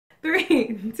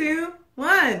3, 2,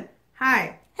 1.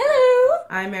 Hi. Hello.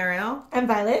 I'm Ariel. I'm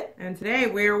Violet. And today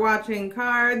we're watching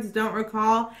K.A.R.D's Don't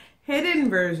Recall Hidden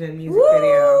Version music Woo!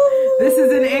 video. This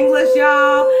is in English,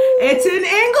 y'all. It's in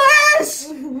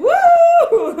English!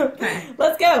 Woo! Okay.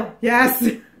 Let's go. Yes.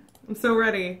 I'm so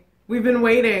ready. We've been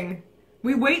waiting.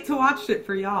 We wait to watch it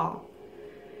for y'all.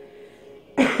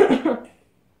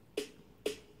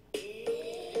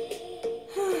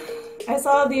 I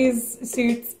saw these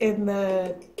suits in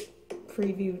the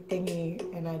preview thingy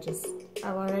and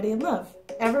I'm already in love.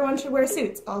 Everyone should wear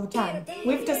suits all the time.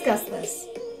 We've discussed this.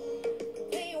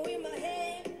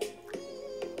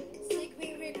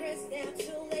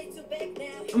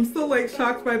 I'm still like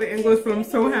shocked by the English, but I'm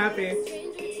so happy.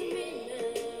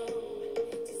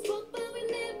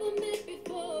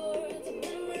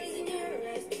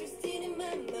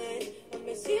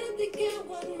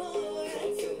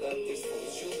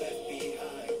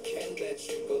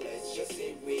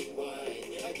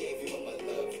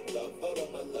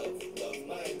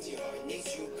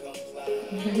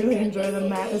 I really enjoy that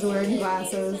Matt is wearing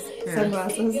glasses,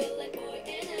 sunglasses.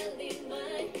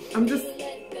 I'm just...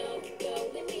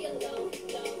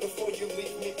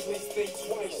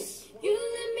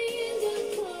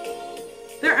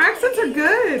 Their accents are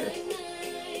good.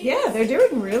 Yeah, they're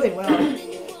doing really well.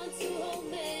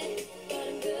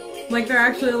 Like they're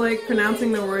actually like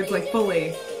pronouncing the words like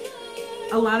fully.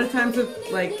 A lot of times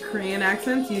with like Korean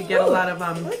accents, you get a lot of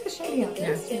I like the shiny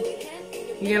outfits. yeah.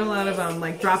 You get a lot of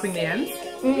like dropping the ends.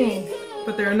 Mm.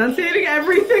 But they're enunciating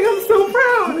everything. I'm so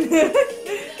proud.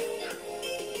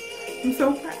 I'm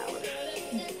so proud.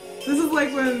 This is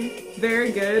like when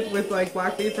Very Good with like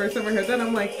Blackbeat first time I heard that.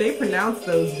 I'm like, they pronounced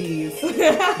those D's.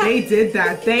 They did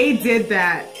that. They did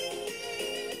that.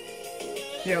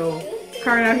 Yo,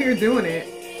 K.A.R.D out here doing it.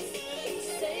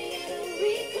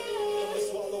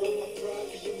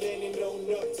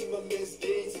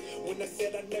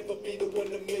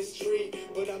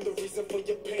 But I'm the reason for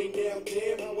your pain now.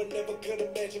 Damn, how I never could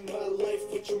imagine my life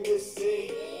with you missing.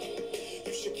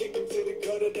 You should kick him to the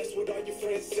gutter, that's what all your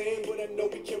friends saying. But I know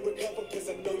we can recover, cause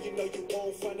I know you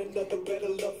won't find another better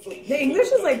love for you. The English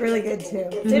is like really good too.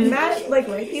 Did Matt like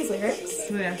write these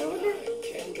lyrics? Yeah. I wonder.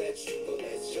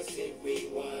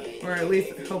 Or at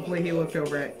least, hopefully he looked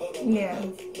over it. Yeah.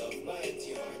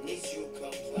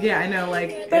 Yeah, I know,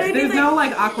 like, But I there's mean, no,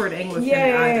 like, awkward English in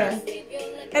it either.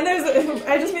 And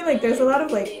I just mean, like, there's a lot of,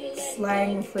 like,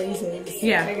 slang phrases,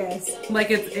 Yeah. I guess. Like,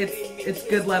 it's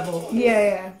good level.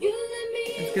 Yeah.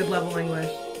 It's good level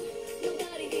English.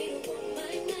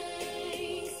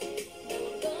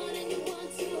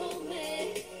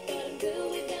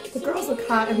 The girls look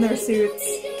hot in their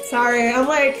suits. Sorry, I'm,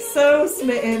 like, so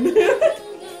smitten.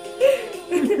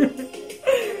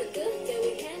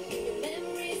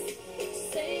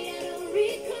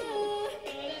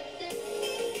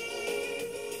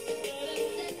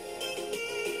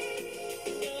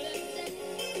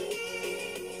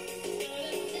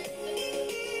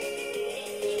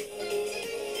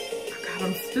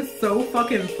 I'm just so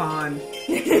fucking fond of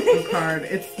K.A.R.D.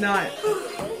 It's not...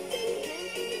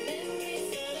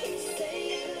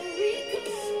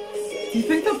 Do you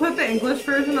think they'll put the English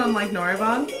version on, like,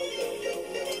 Noraebon?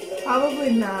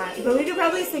 Probably not. But we could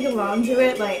probably sing along to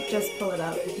it, like, just pull it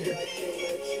up.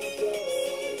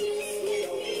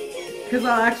 Because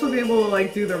I'll actually be able to,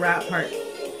 like, do the rap part.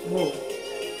 Whoa.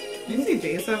 Do you see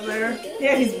Jace up there?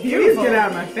 Yeah, he's beautiful. Please get out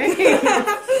of my face.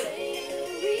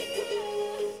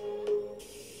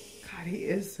 God, he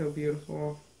is so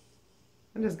beautiful.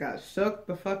 I just got shook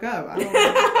the fuck up. I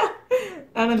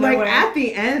don't know. Like, at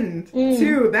the end,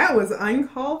 too, that was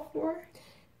uncalled for.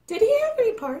 Did he have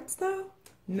any parts, though?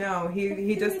 No,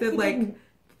 he just did, like,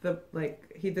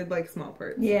 he did, like, small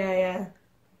parts. Yeah.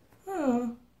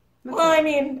 Oh. Well, I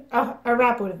mean, a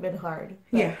rap would have been hard.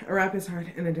 Yeah, a rap is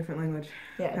hard in a different language.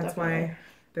 Yeah, That's definitely. why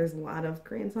there's a lot of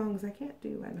Korean songs I can't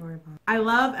do at Noraebon. I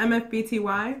love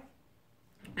MFBTY,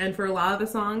 and for a lot of the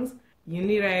songs,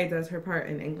 Yoonirae does her part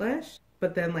in English,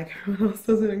 but then, like, everyone else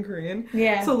does it in Korean.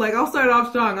 Yeah. So, like, I'll start off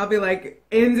strong. I'll be, like,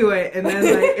 into it, and then,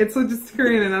 like, it switches to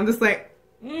Korean, and I'm just like,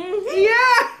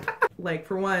 yeah! Like,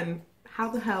 for one, how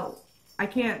the hell? I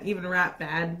can't even rap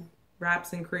bad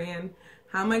raps in Korean.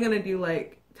 How am I gonna do,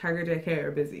 like, Tiger JK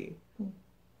or Busy?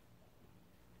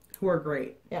 Who are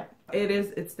great. Yeah.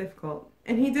 It's difficult.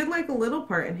 And he did, like, a little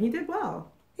part, and he did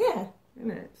well. Yeah.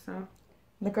 In it, so.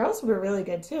 The girls were really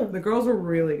good, too. The girls were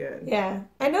really good. Yeah.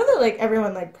 I know that, like,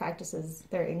 everyone, like, practices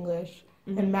their English,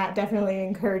 and Matt definitely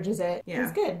encourages it. Yeah.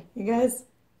 It's good. You guys,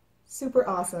 super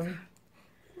awesome.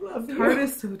 Love you. K.A.R.D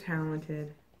is so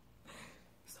talented.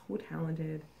 So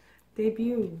talented.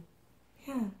 Debut.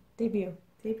 Yeah, debut.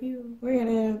 Debut. We're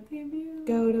gonna Debut.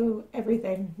 go to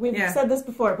everything. We've Yeah. said this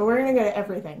before, but we're gonna go to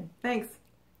everything. Thanks.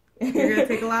 You're gonna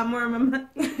take a lot more of my money.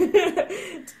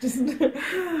 Just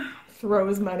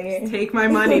throws money. Take my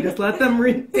money. Just let them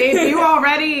debut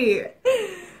already.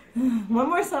 One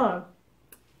more song.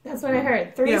 That's what I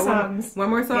heard. 3 songs. One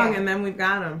more song, Yeah. and then we've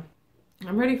got them.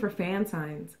 I'm ready for fan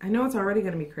signs. I know it's already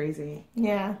gonna be crazy.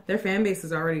 Yeah. Their fan base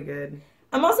is already good.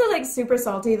 I'm also like super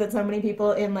salty that so many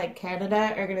people in like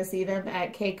Canada are gonna see them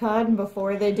at K.A.R.D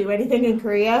before they do anything in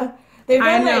Korea. They've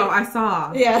I done, know. like, I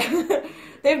saw. yeah,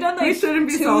 they've done We like shouldn't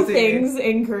be 2 salty. things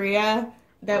in Korea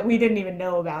that we didn't even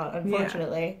know about,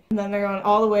 unfortunately. And then they're going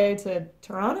all the way to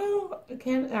Toronto, I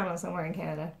don't know, somewhere in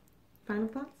Canada. Final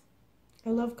thoughts? I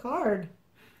love K.A.R.D.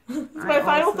 It's I my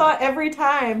final also- thought every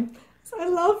time. So I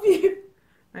love you.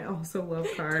 I also love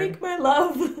K.A.R.D. Take my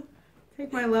love.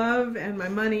 Take my love and my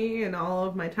money and all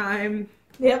of my time.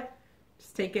 Yep.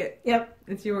 Just take it. Yep.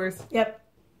 It's yours. Yep.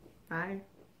 Bye.